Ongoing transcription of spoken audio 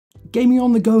Gaming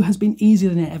on the go has been easier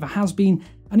than it ever has been,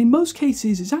 and in most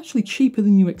cases it's actually cheaper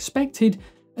than you expected,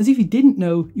 as if you didn't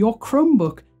know, your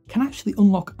Chromebook can actually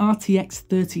unlock RTX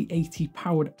 3080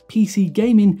 powered PC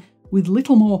gaming with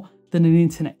little more than an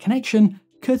internet connection,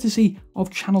 courtesy of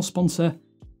channel sponsor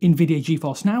Nvidia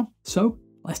GeForce Now. So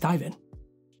let's dive in.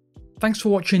 Thanks for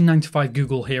watching 9 to 5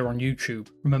 Google here on YouTube.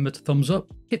 Remember to thumbs up,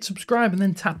 hit subscribe, and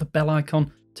then tap the bell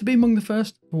icon to be among the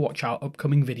first to watch our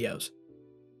upcoming videos.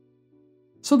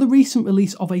 So the recent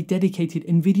release of a dedicated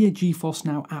Nvidia GeForce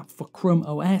Now app for Chrome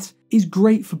OS is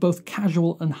great for both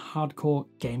casual and hardcore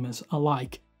gamers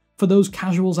alike. For those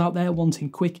casuals out there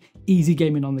wanting quick, easy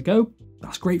gaming on the go,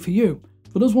 that's great for you.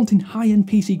 For those wanting high-end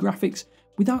PC graphics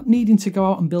without needing to go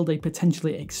out and build a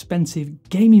potentially expensive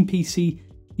gaming PC,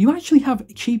 you actually have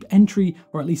a cheap entry,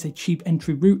 or at least a cheap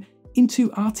entry route, into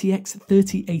RTX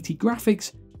 3080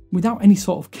 graphics without any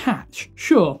sort of catch.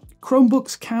 Sure,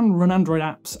 Chromebooks can run Android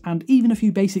apps and even a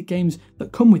few basic games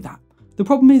that come with that. The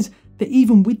problem is that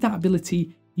even with that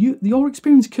ability, your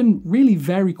experience can really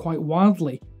vary quite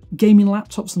wildly. Gaming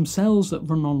laptops themselves that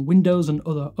run on Windows and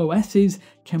other OSs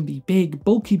can be big,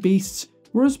 bulky beasts,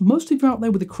 whereas most of you out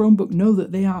there with a Chromebook know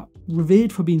that they are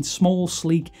revered for being small,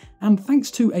 sleek, and thanks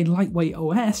to a lightweight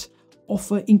OS,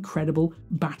 offer incredible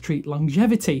battery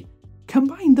longevity.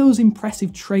 Combine those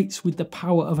impressive traits with the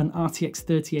power of an RTX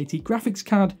 3080 graphics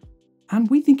card, and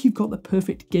we think you've got the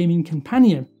perfect gaming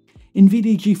companion.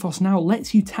 Nvidia GeForce Now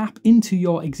lets you tap into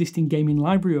your existing gaming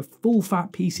library of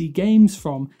full-fat PC games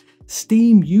from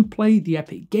Steam, Uplay, the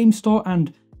Epic Game Store,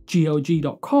 and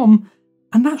GOG.com,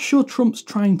 and that sure trumps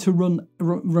trying to run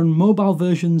mobile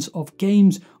versions of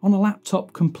games on a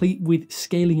laptop complete with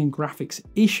scaling and graphics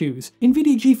issues.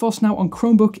 Nvidia GeForce Now on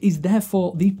Chromebook is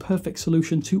therefore the perfect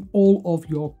solution to all of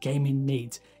your gaming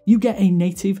needs. You get a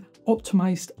native,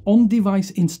 optimized,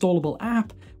 on-device installable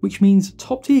app, which means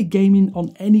top-tier gaming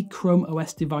on any Chrome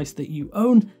OS device that you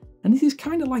own, and this is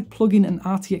kind of like plugging an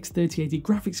RTX 3080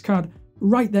 graphics card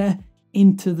right there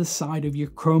into the side of your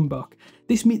Chromebook.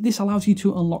 This allows you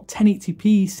to unlock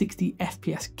 1080p 60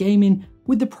 FPS gaming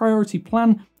with the priority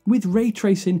plan with ray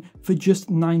tracing for just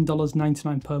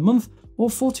 $9.99 per month or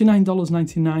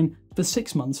 $49.99 for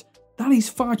 6 months. That is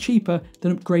far cheaper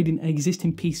than upgrading an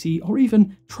existing PC or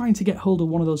even trying to get hold of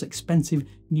one of those expensive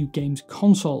new games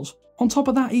consoles. On top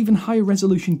of that, even higher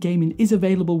resolution gaming is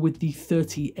available with the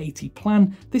 3080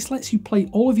 plan. This lets you play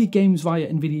all of your games via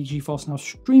Nvidia GeForce Now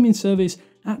streaming service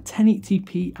at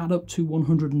 1080p at up to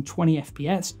 120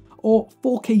 FPS or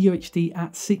 4K UHD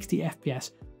at 60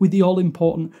 FPS with the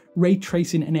all-important ray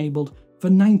tracing enabled for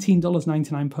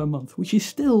 $19.99 per month, which is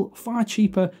still far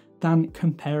cheaper than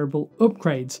comparable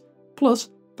upgrades. Plus,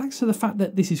 thanks to the fact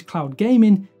that this is cloud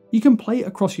gaming, you can play it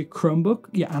across your Chromebook,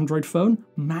 your Android phone,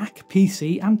 Mac,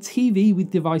 PC, and TV with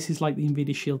devices like the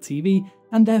Nvidia Shield TV,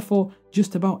 and therefore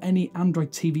just about any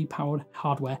Android TV powered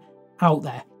hardware out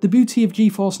there. The beauty of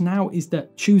GeForce Now is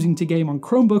that choosing to game on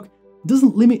Chromebook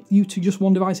doesn't limit you to just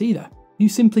one device either. You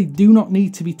simply do not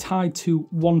need to be tied to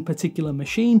one particular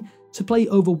machine to play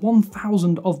over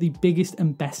 1,000 of the biggest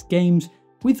and best games,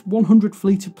 with 100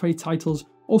 free-to-play titles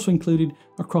also included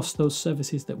across those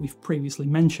services that we've previously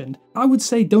mentioned. I would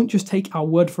say don't just take our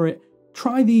word for it,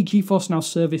 try the GeForce Now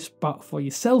service for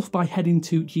yourself by heading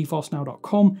to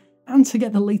geforcenow.com, and to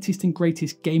get the latest and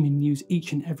greatest gaming news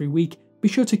each and every week, be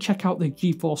sure to check out the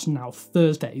GeForce Now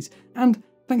Thursdays. And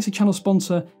thanks to channel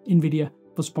sponsor Nvidia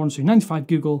for sponsoring 9 to 5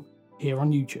 Google here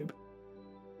on YouTube.